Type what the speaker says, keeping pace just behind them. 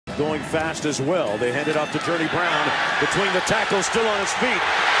going fast as well. They hand it off to Journey Brown. Between the tackles, still on his feet.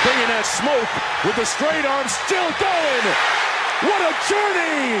 Bringing that smoke with the straight arm, still going. What a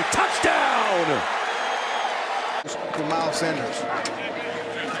journey! Touchdown! To Miles Sanders.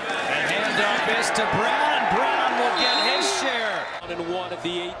 The handoff is to Brown. Brown will get his share. 1-1 at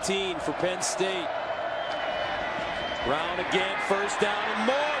the 18 for Penn State. Brown again, first down and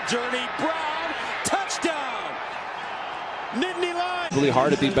more. Journey Brown, touchdown! Nittany Lions. Really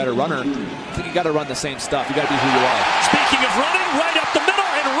hard to be a better runner. I think you got to run the same stuff. You got to be who you are. Speaking of running, right up the middle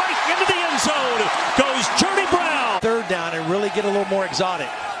and right into the end zone goes Journey Brown. Third down and really get a little more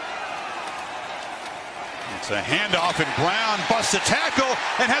exotic. It's a handoff and Brown busts a tackle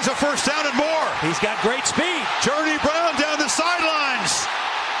and has a first down and more. He's got great speed. Journey Brown down the sidelines.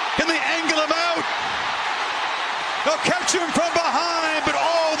 Can they angle him out? They'll catch him from behind, but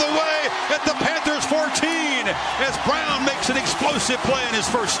all the way at the Panthers 14 as Brown makes an explosive play in his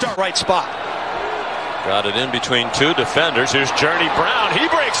first start. Right spot. Got it in between two defenders. Here's Journey Brown. He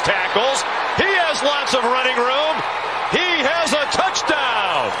breaks tackles. He has lots of running room. He has a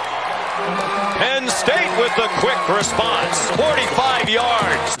touchdown. Penn State with the quick response. 45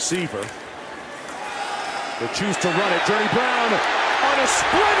 yards. Receiver. They choose to run it. Journey Brown on a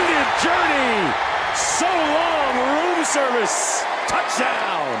splendid journey. So long, room service.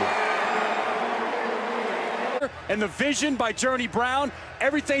 Touchdown. And the vision by Journey Brown.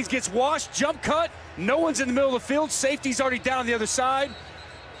 Everything gets washed. Jump cut. No one's in the middle of the field. Safety's already down on the other side.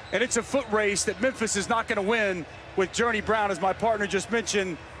 And it's a foot race that Memphis is not going to win with Journey Brown, as my partner just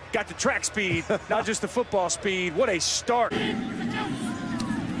mentioned. Got the track speed, not just the football speed. What a start.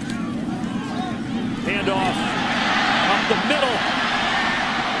 Handoff up the middle.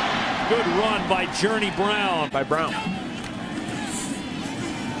 Good run by Journey Brown. Brown.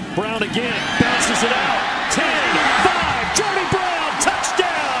 Brown again, bounces it out. 10, 5, Journey Brown,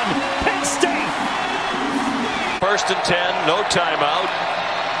 touchdown, Penn State. First and 10, no timeout.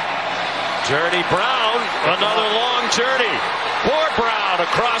 Journey Brown, another long journey. For Brown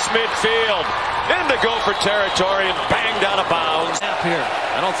across midfield. Into Gopher territory and banged out of bounds. Here.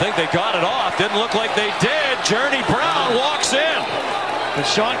 I don't think they got it off. Didn't look like they did. Journey Brown walks in. But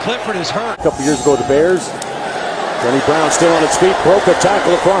Sean Clifford is hurt. A couple years ago, the Bears. Journey Brown still on its feet, broke a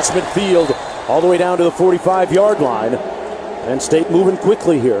tackle across midfield, all the way down to the 45-yard line. Penn State moving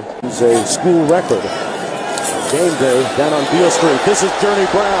quickly here. It's a school record. Game day down on Beale Street. This is Journey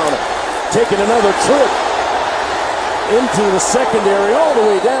Brown taking another trip into the secondary, all the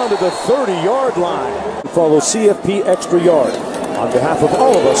way down to the 30-yard line. Follow CFP Extra Yard. On behalf of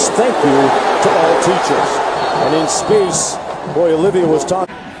all of us, thank you to all teachers. And in space, boy, Olivia was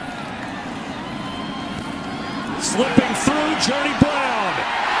talking. Slipping through, Journey Brown.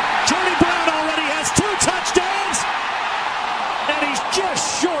 Journey Brown already has 2 touchdowns. And he's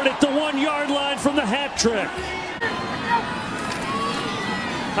just short at the 1-yard line from the hat trick.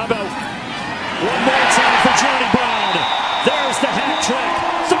 How about one more?